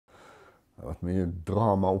Det har vært mye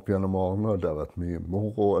drama opp gjennom årene, det har vært mye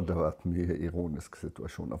moro, og det har vært mye ironiske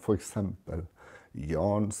situasjoner. For eksempel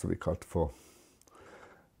Jan, som vi kalte for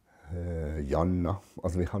Janna.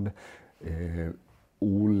 Altså vi hadde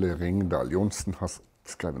Ole Ringdal Johnsen har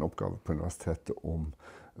skrevet en oppgave på universitetet om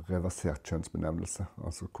reversert kjønnsbenevnelse.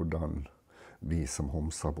 Altså hvordan vi som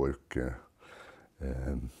homser bruker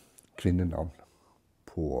kvinnenavn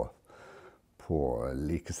på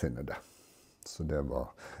likesinnede. Så det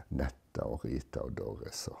var Netta og Rita og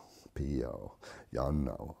Doris og Pia og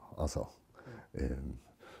Janna. Altså,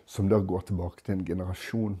 som da går tilbake til en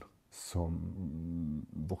generasjon som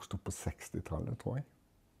vokste opp på 60-tallet, tror jeg.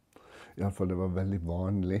 I alle fall det var veldig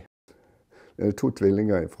vanlig. Det er 2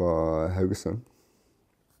 tvillinger fra Haugesund.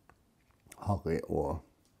 Harry og,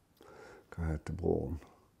 hva heter broren?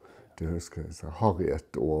 Det husker jeg,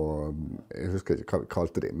 Harriet og, jeg husker ikke hva vi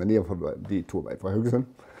kalte de, men de 2 var fra Haugesund.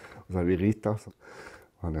 Og så hadde vi Rita,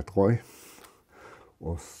 han het Roy.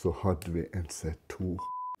 Og så hadde vi en C2.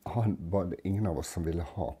 Han var det ingen av oss som ville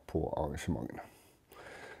ha på arrangementene.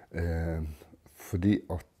 Fordi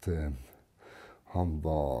at han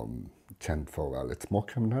var kjent for å være litt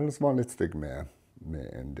småkriminell, så var han litt stygg med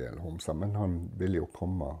en del homser. Men han ville jo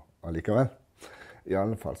komme allikevel. I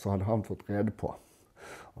alle fall så hadde han fått rede på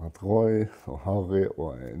at Roy og Harry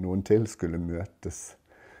og noen til skulle møtes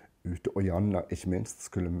ute, og Janna ikke minst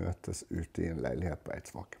skulle møtes ute i en leilighet på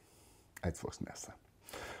Eidsvågsneset,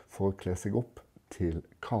 for å kle seg opp til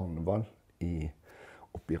karneval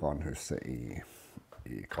oppe i Ranhuset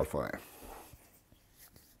i Kalfareien.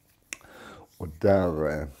 Og der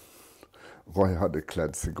Roy hadde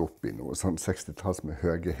kledd seg opp i noe sånn 60-talls med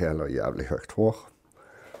høye hæler og jævlig høyt hår.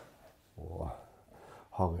 Og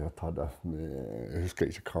Harriet hadde, jeg husker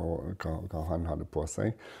ikke hva han hadde på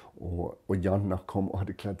seg, og Janna kom og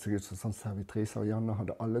hadde kledd seg ut som sånn servitrise, og Janna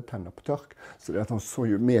hadde alle tenner på tørk, så det at han så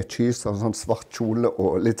jo med kyser, sånn svart kjole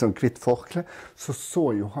og litt sånn kvitt forkle, så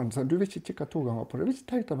jo han sånn, du vil ikke kikke 2 ganger på det, du vil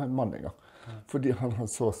ikke tenke deg en mann engang, fordi han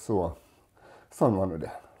så, sånn var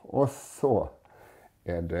det. Og så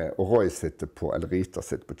det, og Roy sitter på, eller Rita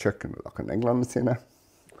sitter på kjøkkenet og lager englene sine,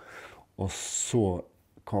 og så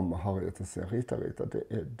kommer Harriet og sier, Rita,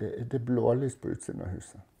 det blålys på utsiden av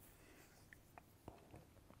huset.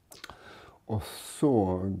 Og så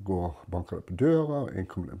banker det på døra, og inn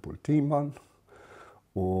kommer det en politimann,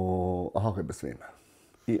 og Harry besvimer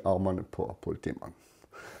i armene på politimannen.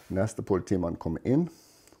 Neste politimann kommer inn,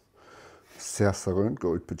 ser seg rundt,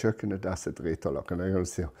 går ut på kjøkkenet, der sitter Rita og lager lenger,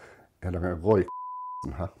 og sier, det en Roy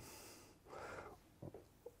her?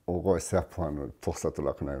 Og Roy ser på han og fortsetter å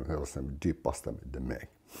lage den og hører seg med dypest stemme, det meg.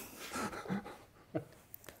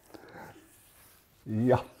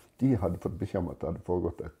 Ja, de hadde fått beskjed om at det hadde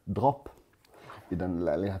foregått et drap i denne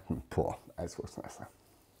leiligheten på Eidsvågsneset.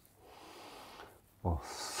 Og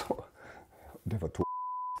så, det var 2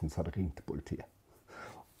 som hadde ringt til politiet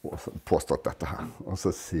og påstått dette her. Og så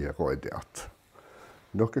sier Roy det at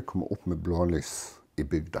dere kommer opp med blålys i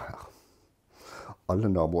bygda her. Alle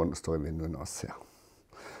naboene står i vinduene og ser.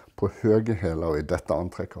 På høye hæler og i dette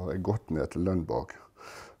antrekket har jeg gått ned til Lønborg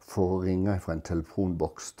for å ringe fra en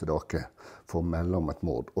telefonboks til dere for å melde om et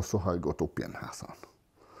mord. Og så har jeg gått opp igjen her, sa han.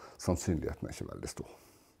 Sannsynligheten er ikke veldig stor.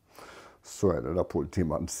 Så det da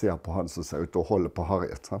politimannen ser på han som ser ut og holder på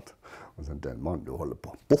Harriet, sant? Og så det en mann du holder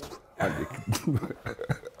på. Boff! Han gikk.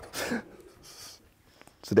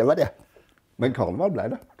 Så det var det. Men karneval ble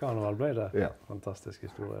det. Karneval ble det. Ja. Fantastisk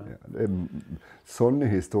historie. Ja, sånne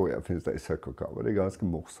historier finnes det i søk og kav, og det er ganske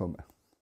morsomme.